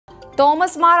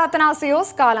Thomas Mar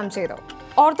Athanasios കാലം ചെയ്തു.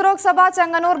 Orthodox സഭ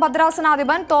ചെങ്ങന്നൂർ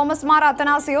ഭദ്രാസനാധിപൻ തോമസ് മാർ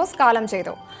അത്തനാസിയോസ് കാലം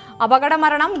ചെയ്തു. അപകട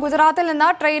മരണം. ഗുജറാത്തിൽ നിന്ന്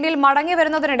ട്രെയിനിൽ മടങ്ങി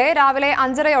വരുന്നതിനിടെ രാവിലെ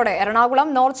 5:30 എറണാകുളം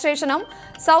നോർത്ത് സ്റ്റേഷനും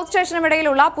സൗത്ത് സ്റ്റേഷനും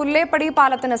ഇടയിലുള്ള പുല്ലേപ്പടി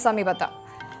പാലത്തിന് സമീപത്ത്.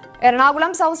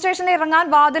 എറണാകുളം സൗത്ത് സ്റ്റേഷനിൽ ഇറങ്ങാൻ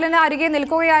വാതിലിന് അരികെ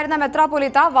നിൽക്കുകയായിരുന്ന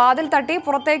മെത്രാപ്പൊലീത്ത വാതിൽ തട്ടി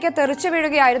പുറത്തേക്ക് തെറിച്ചു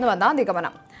വീഴുകയായിരുന്നുവെന്ന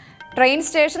നിഗമനം. ട്രെയിൻ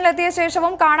സ്റ്റേഷനിലെത്തിയ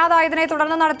ശേഷവും കാണാതായതിനെ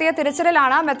തുടർന്ന് നടത്തിയ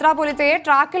തിരച്ചിലിലാണ് മെത്രാപ്പൊലീത്തയെ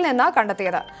ട്രാക്കിൽ നിന്ന്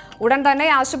കണ്ടെത്തിയത്. ഉടൻ തന്നെ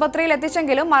ആശുപത്രിയിൽ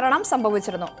എത്തിച്ചെങ്കിലും മരണം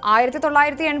സംഭവിച്ചിരുന്നു.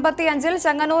 1985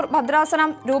 ചെങ്ങന്നൂർ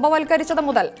ഭദ്രാസനം രൂപവൽക്കരിച്ചത്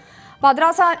മുതൽ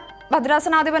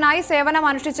ഭദ്രാസനാധിപനായി സേവനം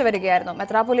അനുഷ്ഠിച്ചു വരികയായിരുന്നു.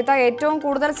 മെത്രാപ്പൊലീത്ത ഏറ്റവും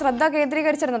കൂടുതൽ ശ്രദ്ധ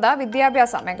കേന്ദ്രീകരിച്ചിരുന്നത്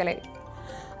വിദ്യാഭ്യാസ മേഖലയിൽ.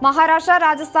 മഹാരാഷ്ട്ര,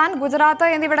 രാജസ്ഥാൻ, ഗുജറാത്ത്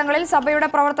എന്നിവിടങ്ങളിൽ സഭയുടെ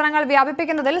പ്രവർത്തനങ്ങൾ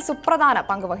വ്യാപിപ്പിക്കുന്നതിൽ സുപ്രധാന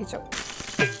പങ്ക് വഹിച്ചു.